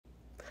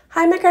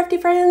Hi, my crafty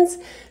friends.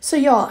 So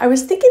y'all, I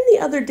was thinking the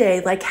other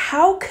day, like,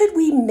 how could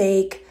we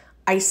make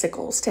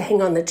icicles to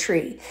hang on the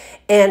tree?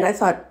 And I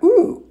thought,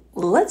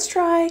 let's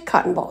try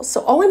cotton balls. So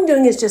all I'm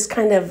doing is just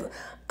kind of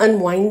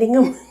unwinding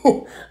them.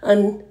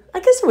 I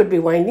guess it would be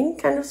winding,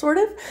 kind of, sort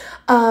of.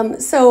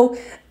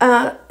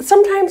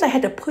 Sometimes I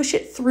had to push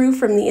it through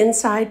from the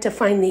inside to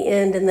find the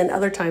end, and then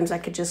other times I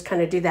could just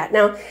kind of do that.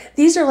 Now,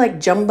 these are like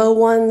jumbo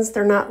ones.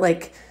 They're not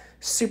like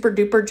super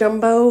duper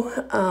jumbo,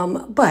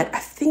 but I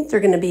think they're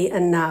going to be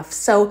enough.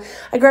 So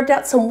I grabbed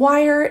out some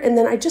wire and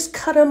then I just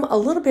cut them a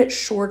little bit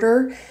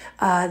shorter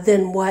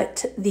than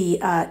what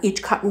the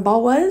each cotton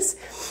ball was.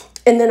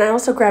 And then I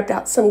also grabbed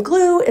out some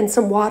glue and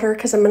some water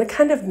because I'm going to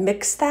kind of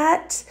mix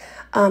that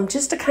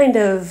just to kind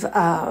of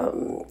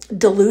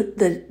dilute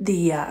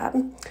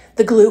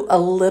the glue a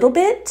little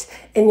bit,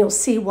 and you'll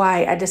see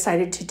why I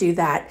decided to do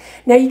that.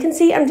 Now you can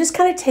see I'm just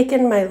kind of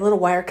taking my little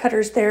wire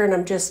cutters there and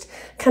I'm just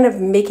kind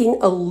of making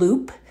a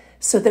loop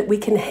so that we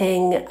can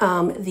hang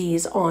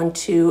these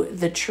onto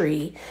the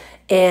tree.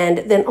 And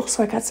then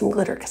also I got some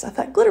glitter because I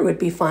thought glitter would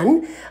be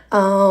fun.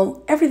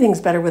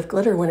 Everything's better with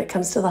glitter when it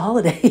comes to the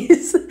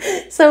holidays.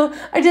 So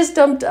I just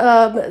dumped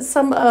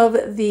some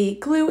of the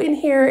glue in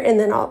here, and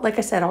then like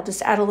I said, I'll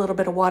just add a little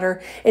bit of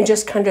water and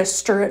just kind of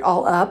stir it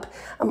all up.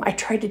 I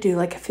tried to do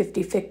like a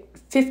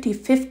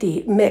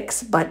 50-50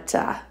 mix, but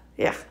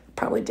yeah,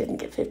 probably didn't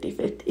get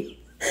 50-50.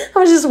 I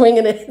was just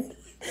winging it.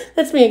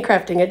 That's me in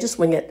crafting. I just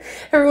wing it.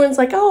 Everyone's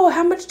like, oh,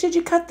 how much did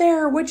you cut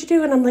there? Or what'd you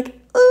do? And I'm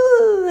like,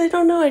 oh, I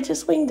don't know. I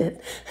just winged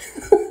it.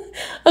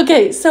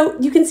 Okay, so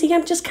you can see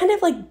I'm just kind of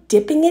like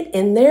dipping it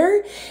in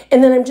there.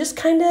 And then I'm just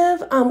kind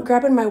of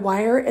grabbing my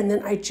wire and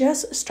then I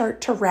just start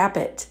to wrap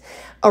it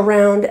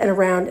around and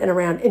around and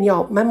around. And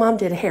y'all, my mom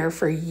did hair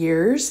for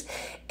years.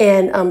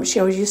 And she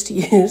always used to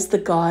use the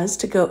gauze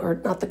to go,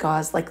 or not the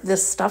gauze, like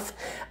this stuff,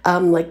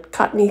 like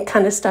cottony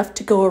kind of stuff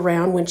to go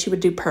around when she would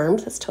do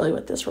perms. That's totally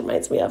what this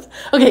reminds me of.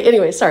 Okay,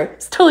 anyway, sorry,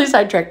 it's totally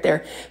sidetracked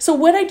there. So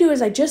what I do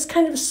is I just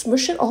kind of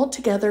smush it all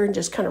together and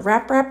just kind of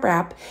wrap,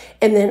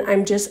 and then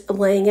I'm just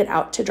laying it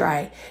out to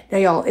dry. Now,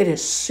 y'all, it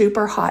is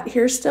super hot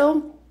here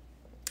still.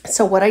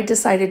 So what I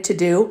decided to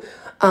do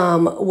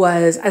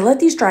was I let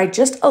these dry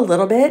just a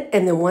little bit,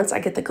 and then once I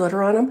get the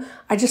glitter on them,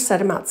 I just set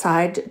them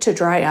outside to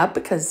dry up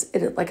because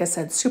it, like I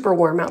said, super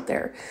warm out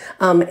there.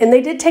 And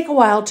they did take a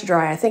while to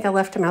dry. I think I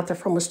left them out there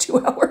for almost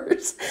 2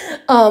 hours.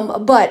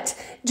 But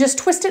just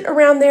twist it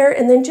around there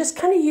and then just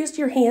kind of use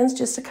your hands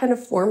just to kind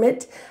of form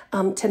it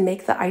to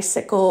make the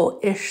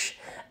icicle-ish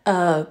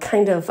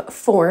kind of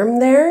form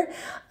there.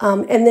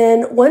 And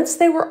then once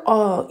they were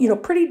all,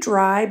 pretty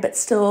dry, but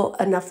still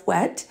enough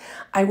wet,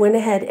 I went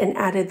ahead and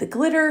added the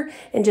glitter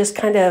and just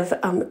kind of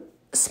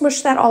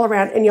smushed that all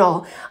around. And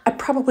y'all, I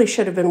probably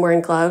should have been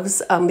wearing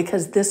gloves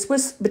because this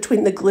was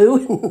between the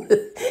glue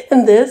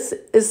and this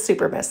is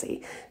super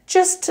messy.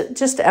 Just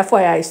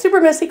FYI, super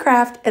messy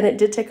craft, and it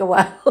did take a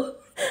while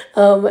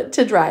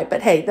to dry,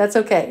 but hey, that's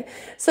okay.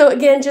 So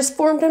again, just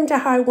formed them to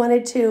how I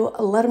wanted to,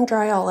 let them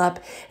dry all up,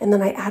 and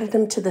then I added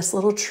them to this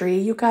little tree,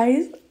 you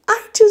guys.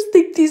 I just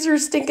think these are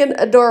stinking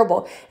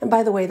adorable. And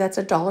by the way, that's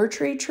a Dollar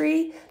Tree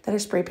tree that I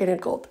spray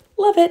painted gold.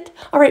 Love it.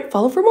 All right,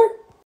 follow for more.